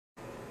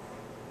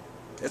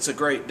It's a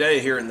great day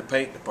here in the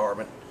paint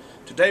department.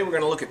 Today we're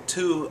going to look at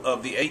 2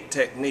 of the 8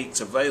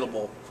 techniques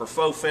available for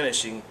faux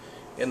finishing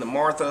in the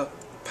Martha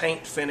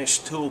Paint Finish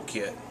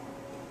Toolkit.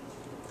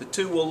 The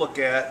 2 we'll look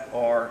at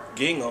are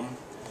Gingham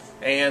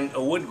and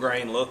a wood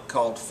grain look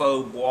called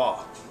Faux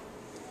Bois.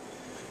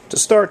 To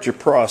start your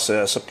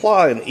process,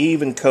 apply an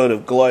even coat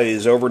of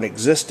glaze over an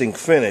existing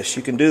finish.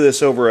 You can do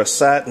this over a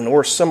satin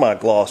or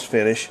semi-gloss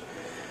finish.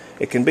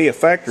 It can be a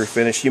factory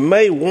finish. You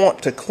may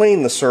want to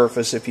clean the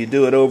surface if you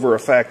do it over a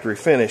factory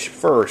finish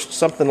first.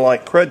 Something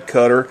like Crud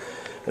Cutter,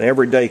 an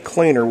everyday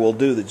cleaner, will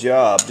do the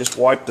job. Just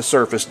wipe the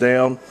surface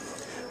down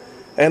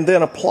and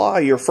then apply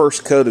your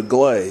first coat of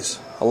glaze.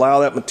 Allow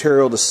that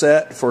material to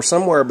set for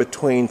somewhere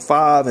between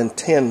 5 and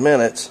 10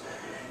 minutes,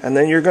 and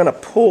then you're going to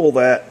pull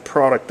that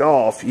product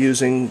off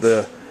using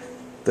the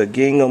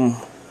Gingham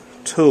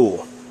tool,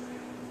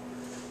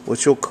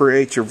 which will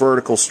create your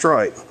vertical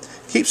stripe.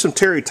 Keep some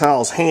terry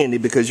towels handy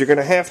because you're going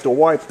to have to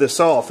wipe this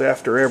off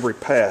after every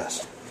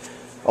pass.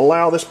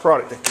 Allow this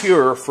product to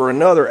cure for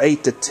another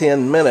 8 to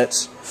 10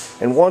 minutes,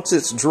 and once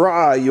it's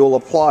dry you'll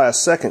apply a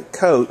second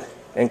coat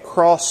and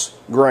cross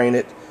grain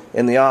it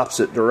in the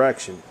opposite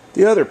direction.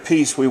 The other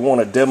piece we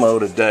want to demo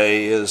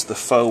today is the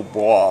Faux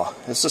Bois.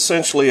 It's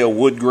essentially a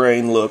wood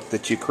grain look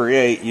that you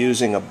create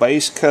using a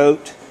base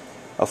coat,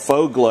 a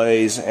faux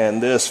glaze,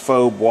 and this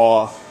Faux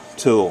Bois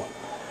tool.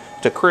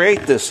 To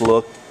create this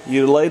look,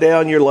 you lay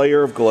down your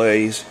layer of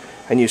glaze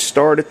and you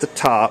start at the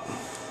top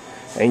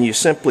and you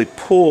simply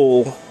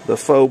pull the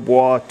Faux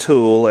Bois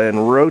tool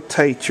and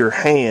rotate your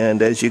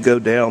hand as you go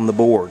down the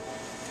board.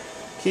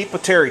 Keep a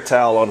terry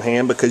towel on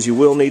hand because you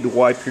will need to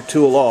wipe your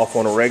tool off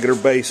on a regular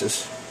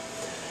basis.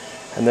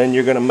 And then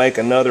you're going to make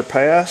another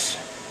pass.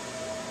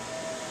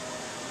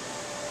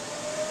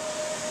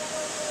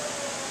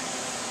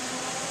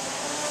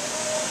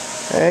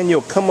 And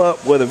you'll come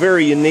up with a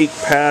very unique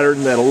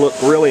pattern that'll look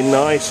really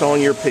nice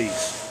on your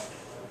piece.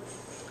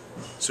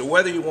 So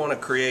whether you want to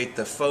create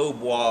the Faux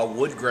Bois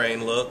wood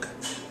grain look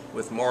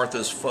with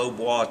Martha's Faux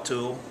Bois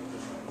tool,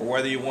 or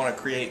whether you want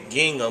to create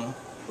Gingham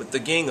with the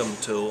Gingham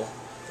tool,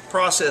 the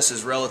process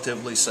is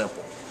relatively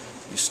simple.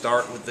 You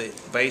start with the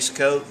base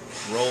coat,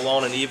 roll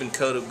on an even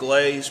coat of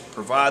glaze,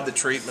 provide the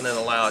treatment, and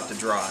allow it to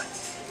dry.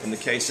 In the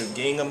case of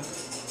Gingham,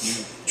 you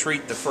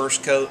treat the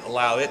first coat,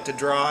 allow it to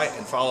dry,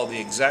 and follow the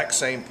exact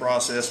same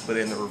process but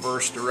in the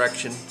reverse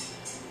direction.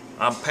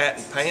 I'm Pat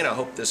in Paint. I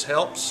hope this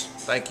helps.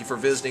 Thank you for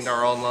visiting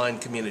our online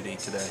community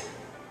today.